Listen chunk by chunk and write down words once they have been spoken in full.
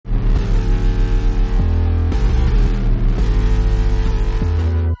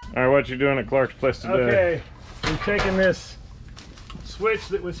what you doing at ClarksPlace today? Okay, we're taking this switch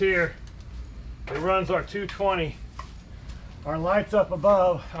that was here. It runs our 220. Our lights up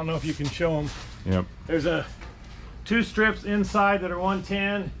above, I don't know if you can show them. Yep. There's two strips inside that are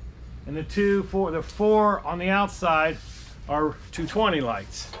 110, and the four on the outside are 220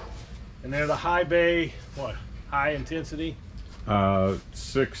 lights. And they're the high bay, high intensity?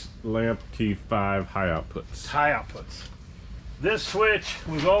 6 lamp T5 high outputs. High outputs. This switch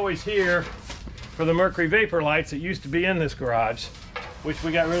was always here for the mercury vapor lights that used to be in this garage, which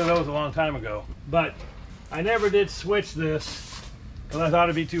we got rid of those a long time ago. But I never did switch this because I thought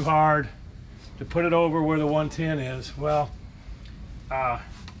it'd be too hard to put it over where the 110 is. Well,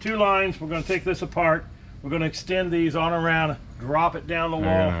 2 lines, we're going to take this apart. We're going to extend these on around, drop it down the wall.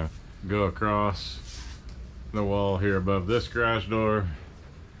 We're going to go across the wall here above this garage door,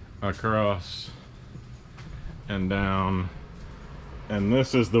 across and down. And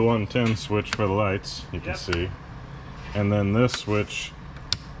this is the 110 switch for the lights, you can see. And then this switch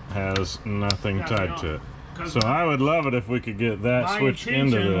has nothing tied to it. So I would love it if we could get that switch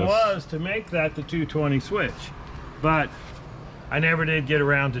into this. My intention was to make that the 220 switch, but I never did get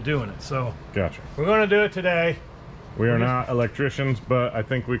around to doing it. So gotcha. We're going to do it today. We are not electricians, but I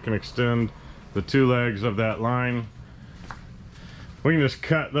think we can extend the 2 legs of that line. We can just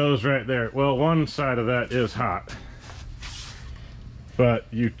cut those right there. Well, one side of that is hot, but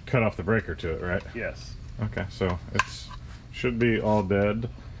you cut off the breaker to it, right? Yes. Okay, so it's should be all dead.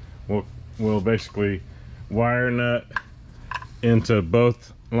 We'll basically wire nut into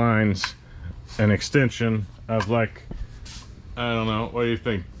both lines an extension of, like, I don't know, what do you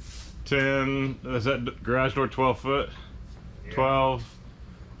think? 10, is that garage door 12 foot? Yeah. 12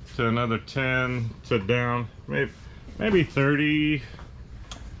 to another 10 to down, maybe 30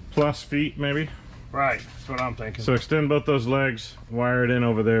 plus feet, maybe. Right, that's what I'm thinking. So extend both those legs, wire it in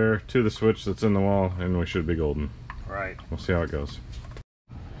over there to the switch that's in the wall, and we should be golden. Right. We'll see how it goes.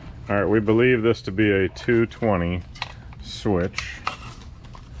 All right, we believe this to be a 220 switch.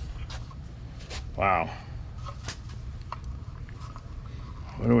 Wow.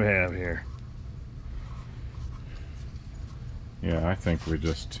 What do we have here? Yeah, I think we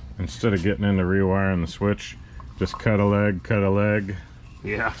just, instead of getting into rewiring the switch, just cut a leg.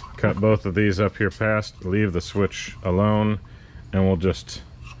 Yeah. Cut both of these up here past, leave the switch alone, and we'll just,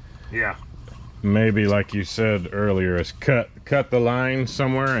 maybe like you said earlier, is cut the line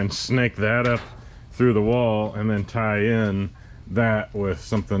somewhere and snake that up through the wall, and then tie in that with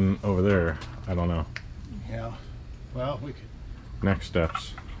something over there. I don't know. Yeah. Well, we could. Next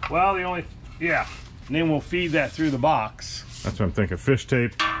steps. Well, and then we'll feed that through the box. That's what I'm thinking. Fish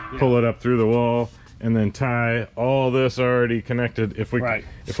tape, pull it up through the wall, and then tie all this already connected. If we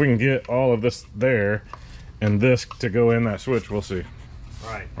can get all of this there and this to go in that switch, we'll see.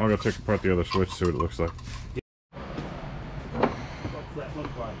 Right. I'll go take apart the other switch, see what it looks like. What's that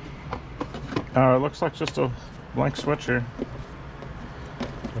look like? It looks like just a blank switch here.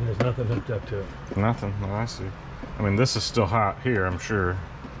 And there's nothing hooked up to it. Nothing. Well, I see. I mean, this is still hot here, I'm sure,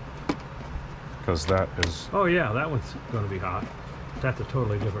 because that is. Oh yeah, that one's going to be hot. That's a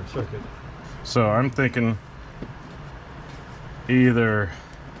totally different circuit. So I'm thinking either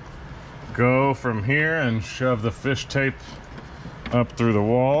go from here and shove the fish tape up through the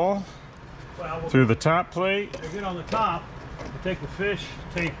wall, through the top plate. We'll get on the top, we'll take the fish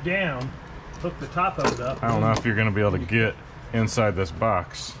tape down, hook the top of it up. I don't know if you're going to be able to get inside this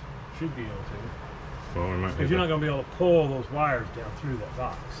box. Should be able to. Well, we might. Because you're not going to be able to pull those wires down through that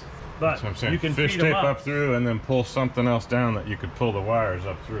box. But that's what I'm saying. You can fish feed tape them up through and then pull something else down that you could pull the wires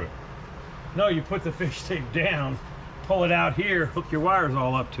up through it. No, you put the fish tape down, pull it out here, hook your wires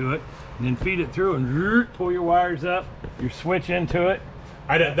all up to it, and then feed it through and pull your wires up, your switch into it.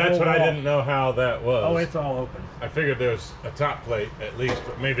 That's what I didn't know how that was. Oh, it's all open. I figured there's a top plate at least,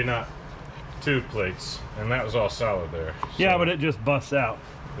 but maybe not 2 plates, and that was all solid there. Yeah, but it just busts out.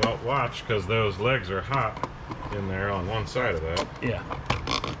 Well, watch, because those legs are hot in there on one side of that. Yeah.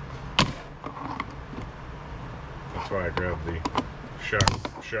 That's why I grabbed the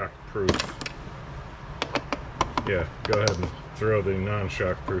shock proof. Yeah, go ahead and throw the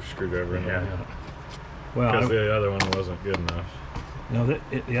non-shock proof screwdriver in there. Well, because the other one wasn't good enough. No,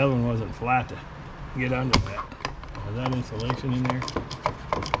 the other one wasn't flat to get under that. Is that insulation in there?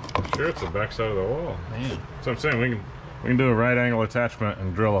 I'm sure it's the back side of the wall. Man. So I'm saying we can do a right angle attachment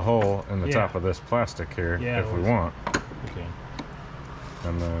and drill a hole in the top of this plastic here if we want. Okay.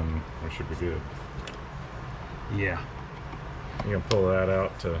 And then we should be good. Yeah. You can pull that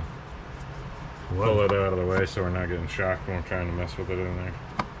out to pull it out of the way so we're not getting shocked when we're trying to mess with it in there.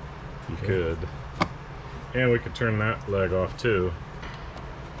 You could. And we could turn that leg off too.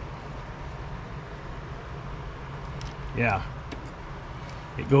 Yeah.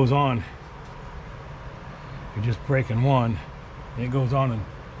 It goes on. You're just breaking one, and it goes on and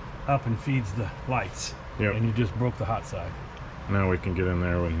up and feeds the lights. Yep. And you just broke the hot side. Now we can get in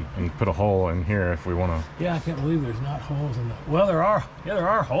there and put a hole in here if we want to. Yeah, I can't believe there's not holes in the. Well, there are. Yeah, there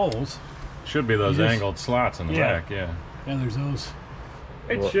are holes. Should be those angled slots in the back. Yeah. Yeah, there's those.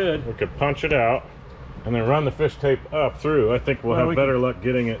 It should. We could punch it out and then run the fish tape up through. I think we'll have better luck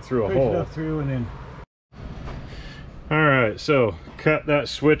getting it through a hole. It up through and then. All right, so cut that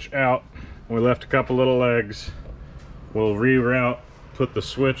switch out. We left a couple little legs. We'll reroute, put the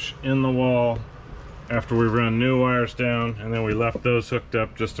switch in the wall after we run new wires down, and then we left those hooked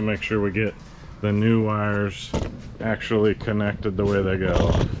up just to make sure we get the new wires actually connected the way they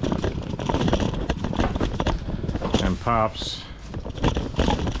go. And Pops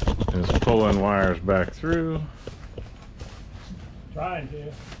is pulling wires back through. Trying to.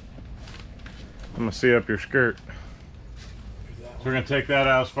 I'm gonna see up your skirt. So we're gonna take that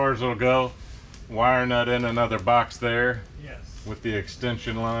out as far as it'll go. Wire nut in another box there. Yes. With the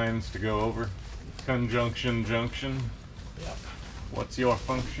extension lines to go over. Conjunction junction. Yep. What's your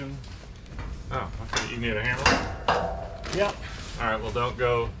function? Oh, okay. You need a hammer? Yep. All right. Well, don't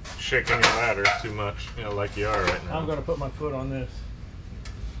go shaking your ladder too much, you know, like you are right now. I'm gonna put my foot on this.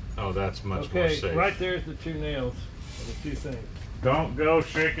 Oh, that's much more safe. Okay, right there's the two nails, or the two things. Don't go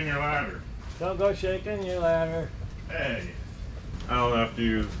shaking your ladder. Don't go shaking your ladder. Hey. I don't know if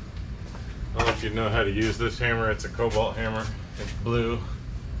you know how to use this hammer. It's a cobalt hammer. It's blue.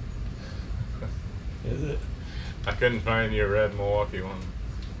 Is it? I couldn't find your red Milwaukee one.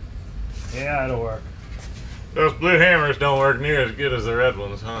 Yeah, it'll work. Those blue hammers don't work near as good as the red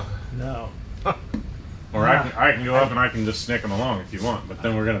ones, huh? No. Or I can go up and I can just snick them along if you want, but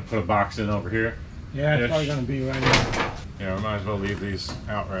then we're gonna put a box in over here. Yeah, it's probably gonna be right here. Yeah, we might as well leave these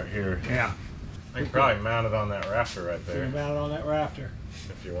out right here. Yeah. I can probably mount it on that rafter right there. You can mount it on that rafter.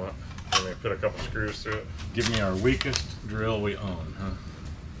 If you want. Let me put a couple screws through it. Give me our weakest drill we own,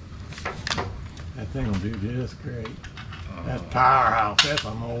 huh? That thing will do just great. That's powerhouse. That's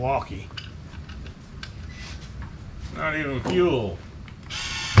a Milwaukee. Not even fuel.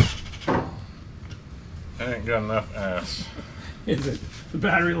 I ain't got enough ass. Is it? The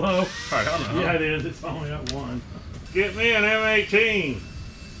battery low? I don't know. Yeah, it is. It's only got one. Get me an M18.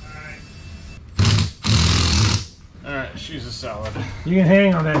 Alright, she's a solid. You can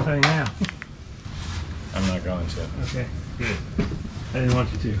hang on that thing now. I'm not going to. Okay, good. I didn't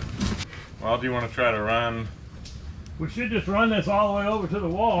want you to. Well, do you want to try to run? We should just run this all the way over to the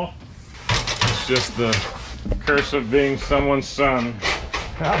wall. It's just the curse of being someone's son.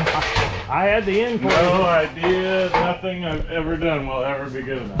 I had the end point. No idea, nothing I've ever done will ever be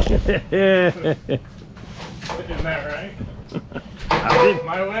good enough. Isn't that right?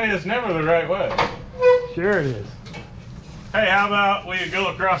 My way is never the right way. Sure it is. Hey, how about we go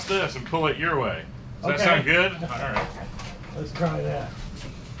across this and pull it your way? Does that sound good? All right. Let's try that.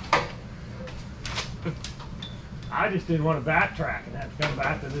 I just didn't want to backtrack and have to come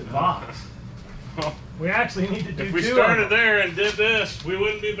back to this box. Well, we actually need to do if we started there and did this, we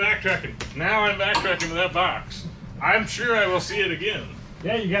wouldn't be backtracking. Now I'm backtracking to that box. I'm sure I will see it again.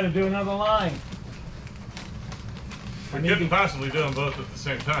 Yeah, you got to do another line. We couldn't possibly do them both at the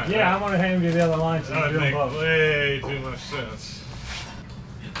same time. Yeah, right? I'm going to hand you the other line so that would make way too much sense.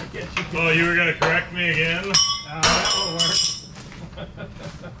 Oh, you were going to correct me again? That will work.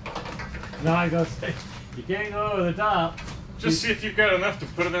 No, I go say, you can't go over the top. Just see if you've got enough to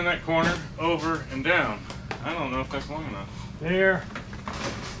put it in that corner, over and down. I don't know if that's long enough. There.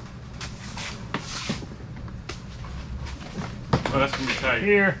 Oh, that's going to be tight.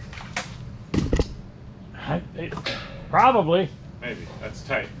 Here. Probably. Maybe. That's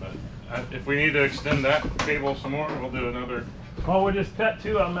tight, but if we need to extend that cable some more, we'll do another. Oh, we'll just cut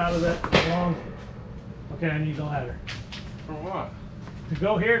two of them out of that long. Okay, I need the ladder. For what? To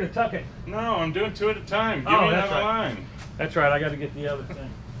go here to tuck it. No, I'm doing two at a time. Give me another line. That's right, I got to get the other thing.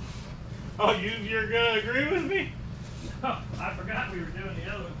 Oh, you're going to agree with me? Oh, I forgot we were doing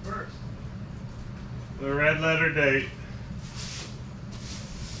the other one first. The red letter date.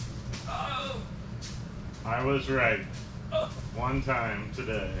 Oh. I was right. One time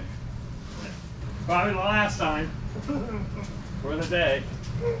today. Probably the last time. For the day.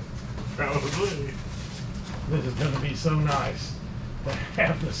 Probably. This is going to be so nice to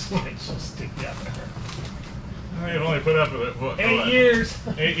have the switches together. You've only put up with it, what? 8 years.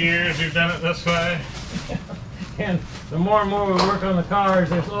 8 years you've done it this way? And the more and more we work on the cars,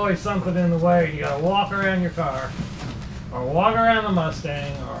 there's always something in the way. You got to walk around your car, or walk around the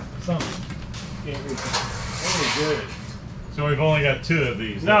Mustang, or something. Can't reach it. Oh, good. So we've only got two of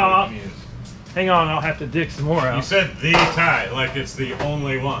these. No, that we can use. Hang on, I'll have to dig some more out. You said the tie, like it's the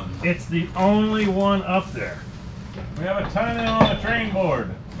only one. It's the only one up there. We have a tie nail on the train board,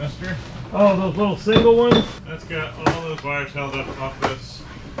 mister. Oh, those little single ones? That's got all those wires held up off this.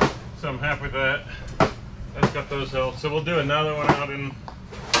 So I'm happy with that. That's got those held. So we'll do another one out in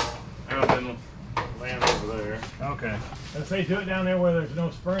land over there. Okay. Let's say do it down there where there's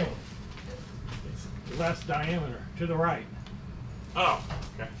no spring. It's less diameter to the right. Oh,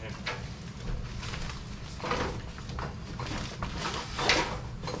 okay. Yeah.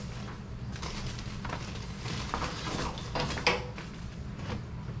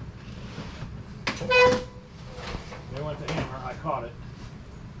 They went to hammer. I caught it.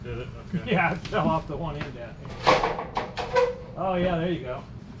 Did it? Okay. Yeah, it fell off the one end down here. Oh yeah, there you go.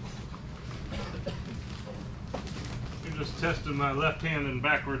 You're just testing my left hand and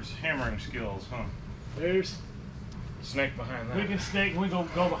backwards hammering skills, huh? There's Snake behind that. we can snake and we go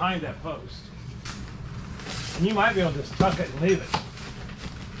behind that post. And you might be able to just tuck it and leave it.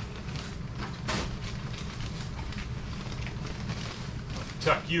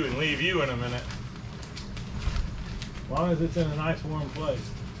 Tuck you and leave you in a minute. As long as it's in a nice warm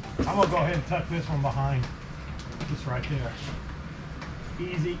place. I'm gonna go ahead and tuck this one behind. Just right there.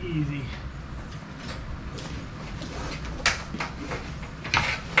 Easy, easy.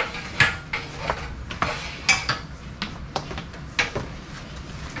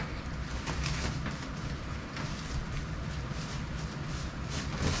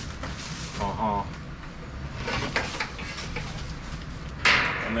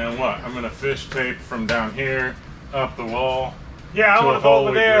 And then what? I'm gonna fish tape from down here up the wall. Yeah, I to want a to go hole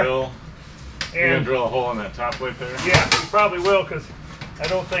over we there. drill. You're gonna And drill a hole in that top plate there? yeah, you probably will, because I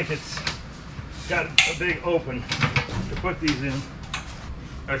don't think it's got a big open to put these in.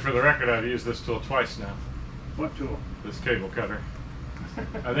 Hey, for the record, I've used this tool twice now. What tool? This cable cutter.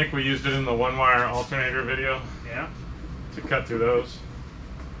 I think we used it in the one-wire alternator video Yeah. to cut through those.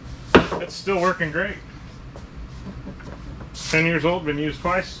 It's still working great. 10 years old, been used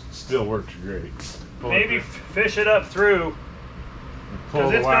twice, still works great. Pull it Maybe through. fish it up through, Pull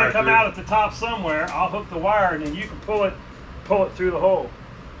because the it's going wire to come through. out at the top somewhere. I'll hook the wire and then you can pull it through the hole.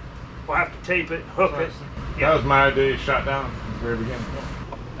 We'll have to tape it, hook it. That was my idea, shot down at the very beginning.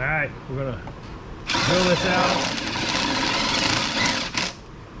 All right, we're going to drill this out.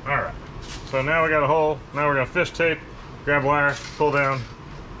 All right, so now we got a hole. Now we're gonna fish tape, grab wire, pull down.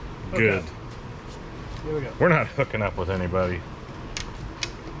 Good. Okay. Here we go. We're not hooking up with anybody.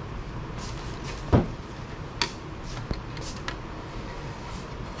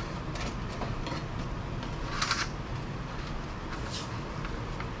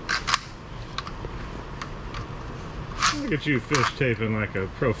 Look at you fish taping like a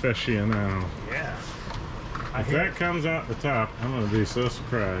professional. Yeah. If that comes out the top, I'm gonna be so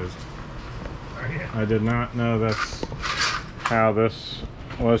surprised. Are you? I did not know that's how this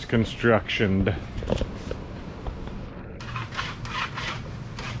was constructioned.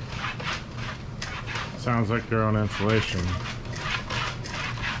 Sounds like your own insulation.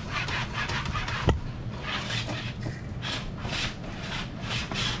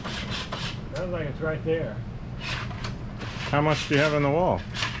 Sounds like it's right there. How much do you have in the wall?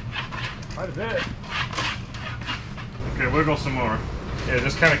 Quite a bit. Okay, wiggle some more. Yeah,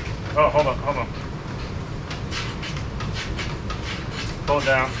 just kind of. Oh, hold on. Pull it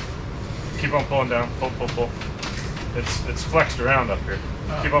down. Keep on pulling down. Pull. It's flexed around up here.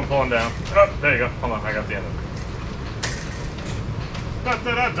 Keep on pulling down. Oh, there you go. Hold on, I got the end of it. Da,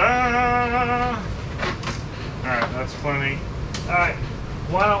 da, da, da. All right, that's plenty. All right.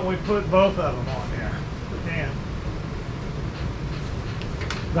 Why don't we put both of them on there? We can.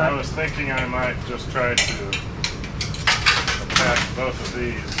 I was thinking I might just try to attach both of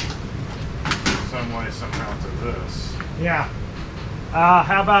these some way, somehow to this. Yeah.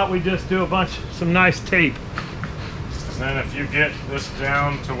 How about we just do some nice tape? And then if you get this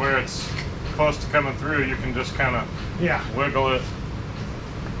down to where it's close to coming through, you can just kind of wiggle it.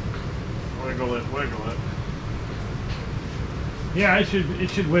 Yeah, it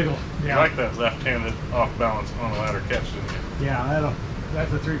should wiggle. You Yeah. like that left-handed off balance on a ladder catch, didn't you? Yeah,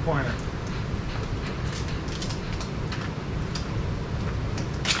 that's a 3-pointer.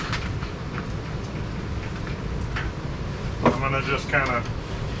 I'm gonna just kind of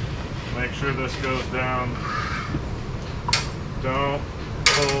make sure this goes down. Don't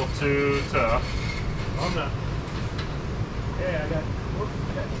pull too tough. I'm not. Yeah, I got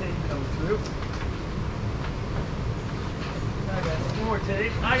tape coming through. I got more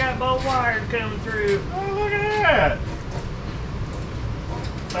tape. I got both wires coming through. Oh, look at that!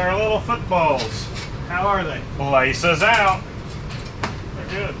 They're little footballs. How are they? Laces out. They're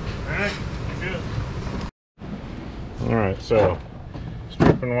good. All right. good. All right, so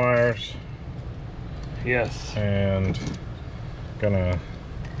stripping wires. Yes. And you're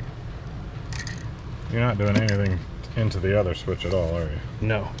not doing anything into the other switch at all, are you?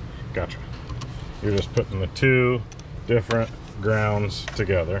 No. Gotcha. You're just putting the two different grounds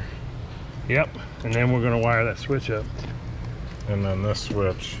together. Yep. And then we're going to wire that switch up. And then this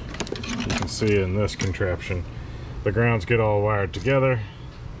switch, you can see in this contraption, the grounds get all wired together.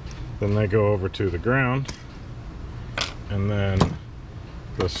 Then they go over to the ground. And then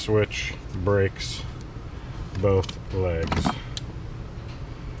the switch breaks both legs.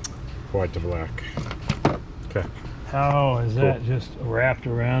 White to black. Okay. How is that just wrapped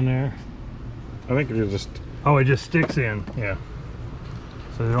around there? I think if you just... Oh, it just sticks in. Yeah.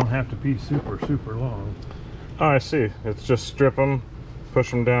 So they don't have to be super long. Oh, I see. It's just strip them,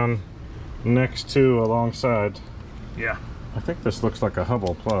 push them down next to alongside. Yeah. I think this looks like a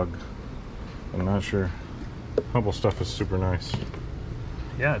Hubble plug. I'm not sure. Hubble stuff is super nice.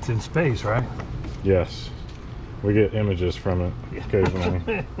 Yeah, it's in space, right? Yes. We get images from it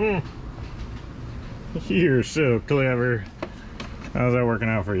occasionally. You're so clever. How's that working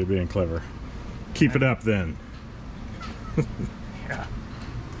out for you, being clever? Keep it up then. Yeah.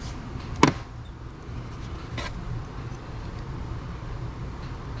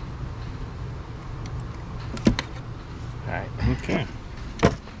 Alright. Okay.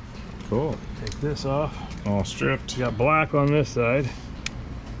 Cool. Take this off. All stripped. You got black on this side.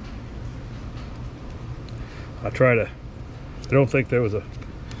 I don't think there was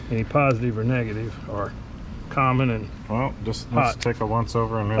any positive or negative or common and Well, just hot. let's take a once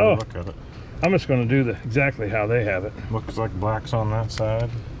over and really look at it. I'm just going to do exactly how they have it. Looks like black's on that side.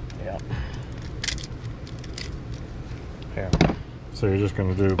 Yeah. Yeah. So you're just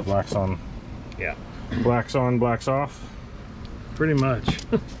going to do blacks on. Yeah. Blacks on, blacks off. Pretty much.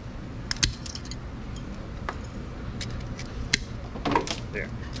 There.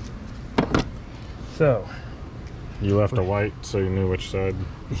 So. You left a white so you knew which side.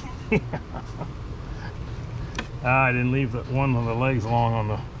 I didn't leave one of the legs along on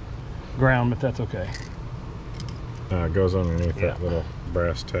the ground, but that's okay. It goes underneath Yeah. that little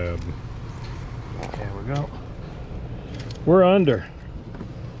brass tab. There we go. We're under.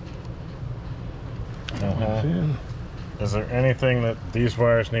 Is there anything that these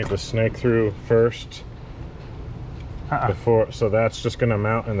wires need to snake through first? Before, so that's just going to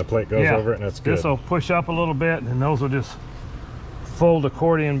mount and the plate goes over it and it's good. This will push up a little bit and those will just fold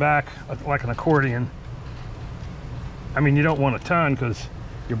accordion back like an accordion. I mean, you don't want a ton because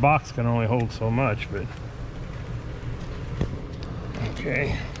your box can only hold so much, but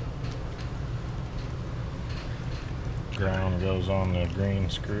okay. Ground goes on the green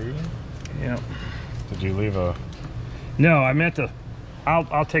screw. Yeah. Did you leave a... No, I meant to,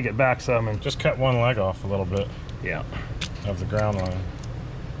 I'll take it back some and Just cut one leg off a little bit. Yeah. Of the ground line.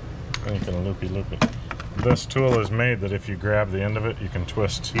 Then you can loop it. This tool is made that if you grab the end of it, you can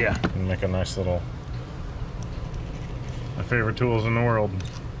twist. Yeah. And make a nice little... My favorite tools in the world.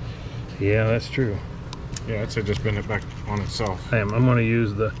 Yeah, that's true. Yeah, I'd say just bend it back on itself. I'm going to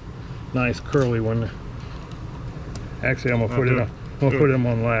use the nice curly one. Actually, I'm going to put it on. I'm going to put them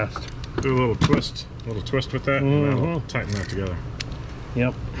on last. Do a little twist with that, and that'll tighten that together.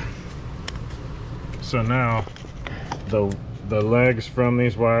 Yep. So now, the legs from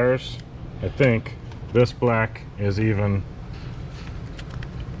these wires, I think this black is even.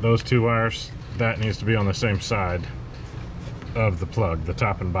 Those two wires, that needs to be on the same side of the plug, the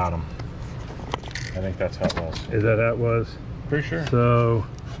top and bottom. I think that's how it was. Is that how it was? Pretty sure. So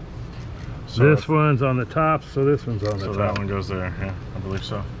this one's on the top, so this one's on the top. So that one goes there, yeah, I believe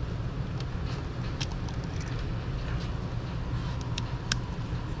so.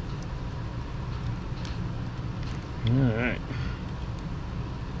 All right.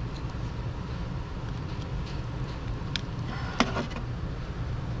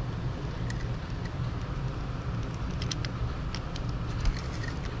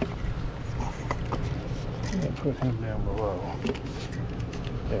 Put him down below.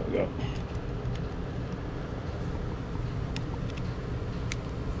 There we go.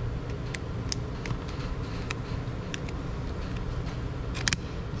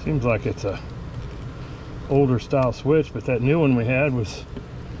 Seems like it's a older style switch, but that new one we had was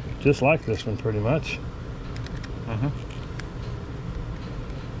just like this one pretty much.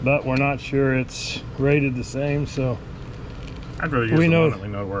 But we're not sure it's rated the same, so I'd rather use the one that we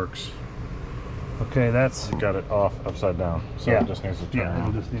know works. Okay, that's... You got it off upside down, so it just needs to turn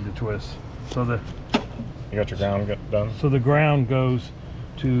around. We'll just need to twist. So the... You got your ground done? So the ground goes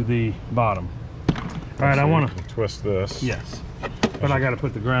to the bottom. All right, I want to... Twist this. Yes. But I got to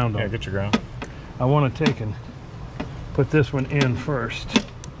put the ground on. Yeah, get your ground. I want to take and put this one in first.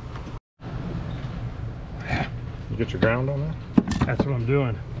 You get your ground on there? That's what I'm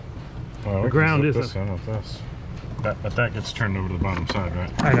doing. Well, The ground isn't. This in with this. But that gets turned over to the bottom side,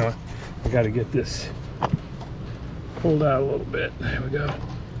 right? I know. I got to get this pulled out a little bit. There we go.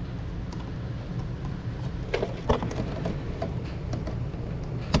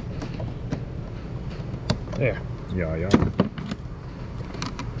 There. Yeah.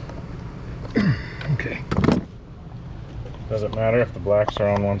 Okay. Does it matter if the blacks are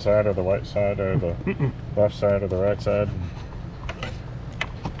on one side or the white side or the left side or the right side?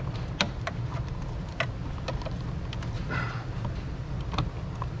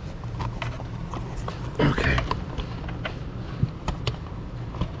 Okay.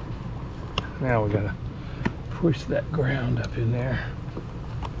 Now we gotta push that ground up in there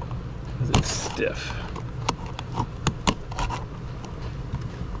because it's stiff.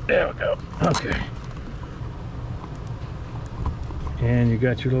 There we go. Okay. And you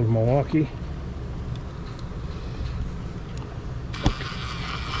got your little Milwaukee.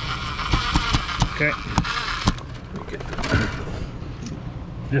 Okay.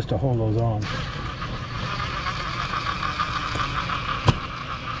 Just to hold those on.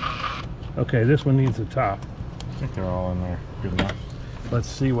 Okay, this one needs the top. I think they're all in there good enough. Let's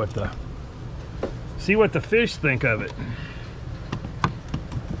see what the fish think of it.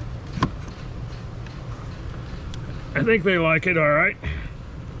 I think they like it all right.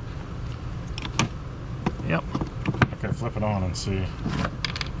 Yep. Okay, flip it on and see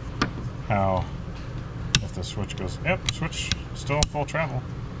how, if the switch goes, yep, switch still full travel.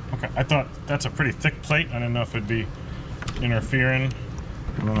 Okay, I thought that's a pretty thick plate. I didn't know if it'd be interfering.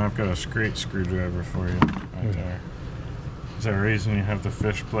 And then I've got a straight screwdriver for you right there. Is there a reason you have the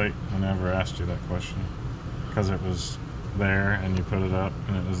fish plate? I never asked you that question. Because it was there and you put it up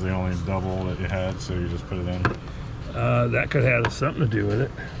and it was the only double that you had, so you just put it in? That could have something to do with it.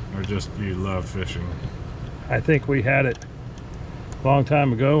 Or just you love fishing? I think we had it a long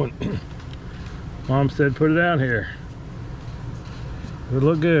time ago and Mom said put it out here. It would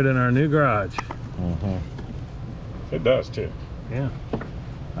look good in our new garage. Mm-hmm. It does too. Yeah,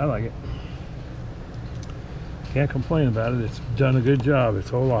 I like it. Can't complain about it. It's done a good job its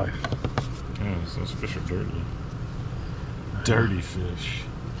whole life. Yeah, those fish are dirty. Dirty fish.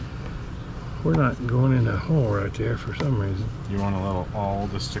 We're not going in that hole right there for some reason. You want a little awl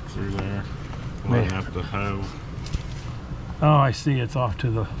to stick through there? Line up the hoe. Oh, I see. It's off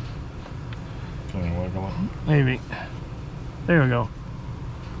to the... Can you wiggle it? Maybe. There we go.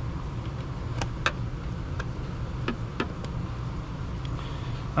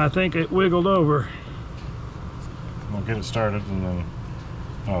 I think it wiggled over. We'll get it started and then...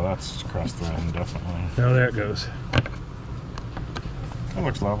 Oh, that's crossed the end, definitely. Oh, there it goes. It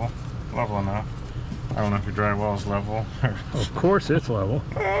looks level. Level enough. I don't know if your drywall is level. Of course it's level.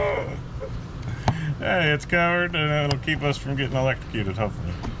 Hey, it's covered and it'll keep us from getting electrocuted,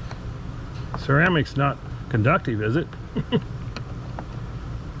 hopefully. Ceramic's not conductive, is it?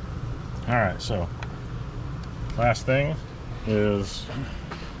 Alright, so last thing is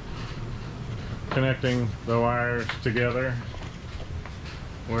connecting the wires together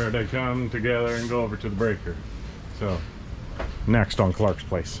where they come together and go over to the breaker. So next on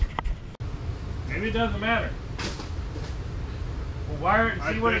ClarksPlace. Maybe it doesn't matter. We'll wire it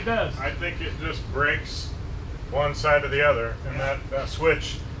and see what it does. I think it just breaks one side or the other, and that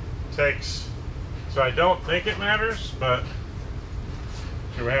switch takes. So I don't think it matters, but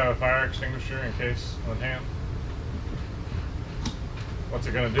should we have a fire extinguisher in case on hand? What's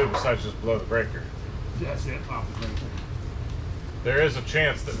it going to do besides just blow the breaker? That's it, off the breaker. There is a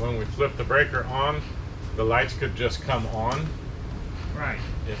chance that when we flip the breaker on, the lights could just come on. Right.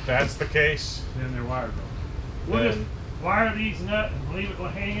 If that's the case, then they're wired though. We'll just wire these nut and leave it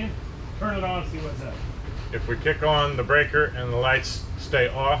hanging, turn it on and see what it does. if we kick on the breaker and the lights stay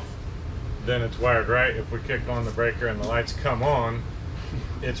off, then it's wired right. If we kick on the breaker and the lights come on,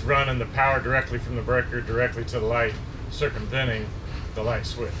 it's running the power directly from the breaker directly to the light, circumventing the light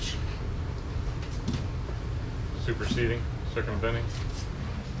switch. Superseding, circumventing.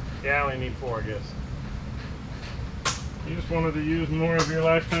 Yeah, I only need 4, I guess. You just wanted to use more of your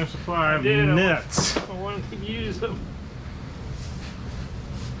lifetime supply of nuts. I wanted to use them.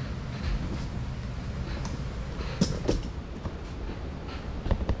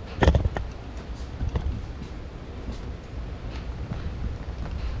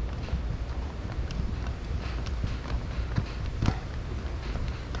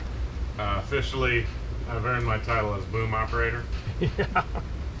 Officially, I've earned my title as boom operator. Yeah.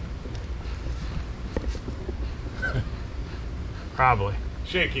 Probably.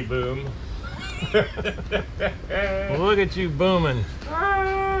 Shaky boom. Look at you booming.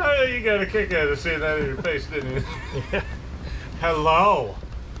 Ah, you got a kick out of seeing that in your face, didn't you? Yeah. Hello.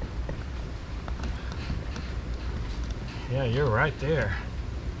 Yeah, you're right there.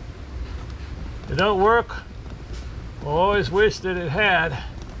 It don't work. I always wish that it had.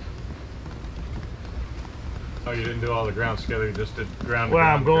 Oh, you didn't do all the grounds together, you just did ground to Well,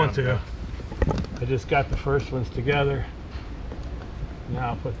 ground I'm going ground to. I just got the first ones together. Now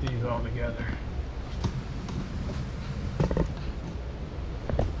I'll put these all together.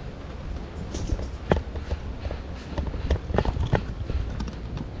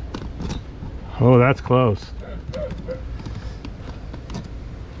 Oh, that's close.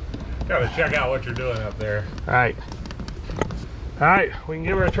 Gotta check out what you're doing up there. All right. All right, we can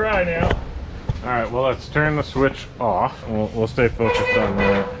give her a try now. All right, well, let's turn the switch off. We'll stay focused on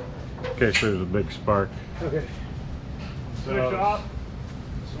that in case there's a big spark. Okay. So, Switch off.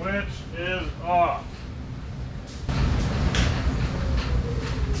 Switch is off.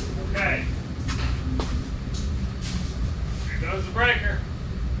 Okay. Here goes the breaker.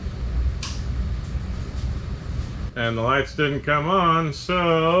 And the lights didn't come on,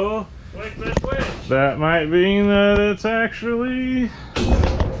 so Flick the switch. that might mean that it's actually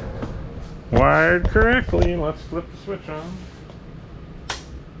wired correctly. Let's flip the switch on.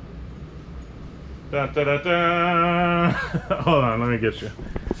 Da, da, da, da. Hold on, let me get you.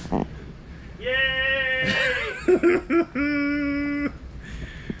 Yay!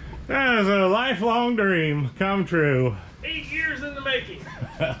 That is a lifelong dream come true. 8 years in the making.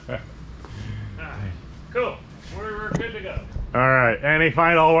 Cool. We're good to go. All right, any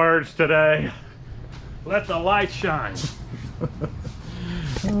final words today? Let the light shine.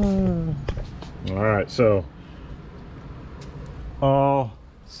 All right, so all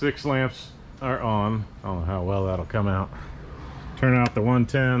 6 lamps are on. I don't know how well that'll come out. Turn out the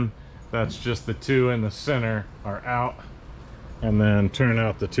 110. That's just the 2 in the center are out. And then turn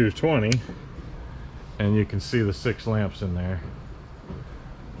out the 220. And you can see the 6 lamps in there.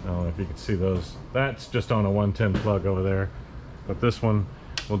 I don't know if you can see those. That's just on a 110 plug over there. But this one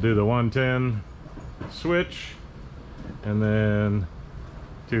will do the 110 switch and then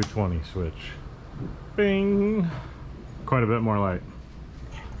 220 switch. Bing! Quite a bit more light.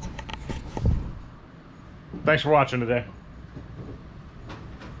 Thanks for watching today.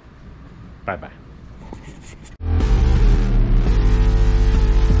 Bye-bye.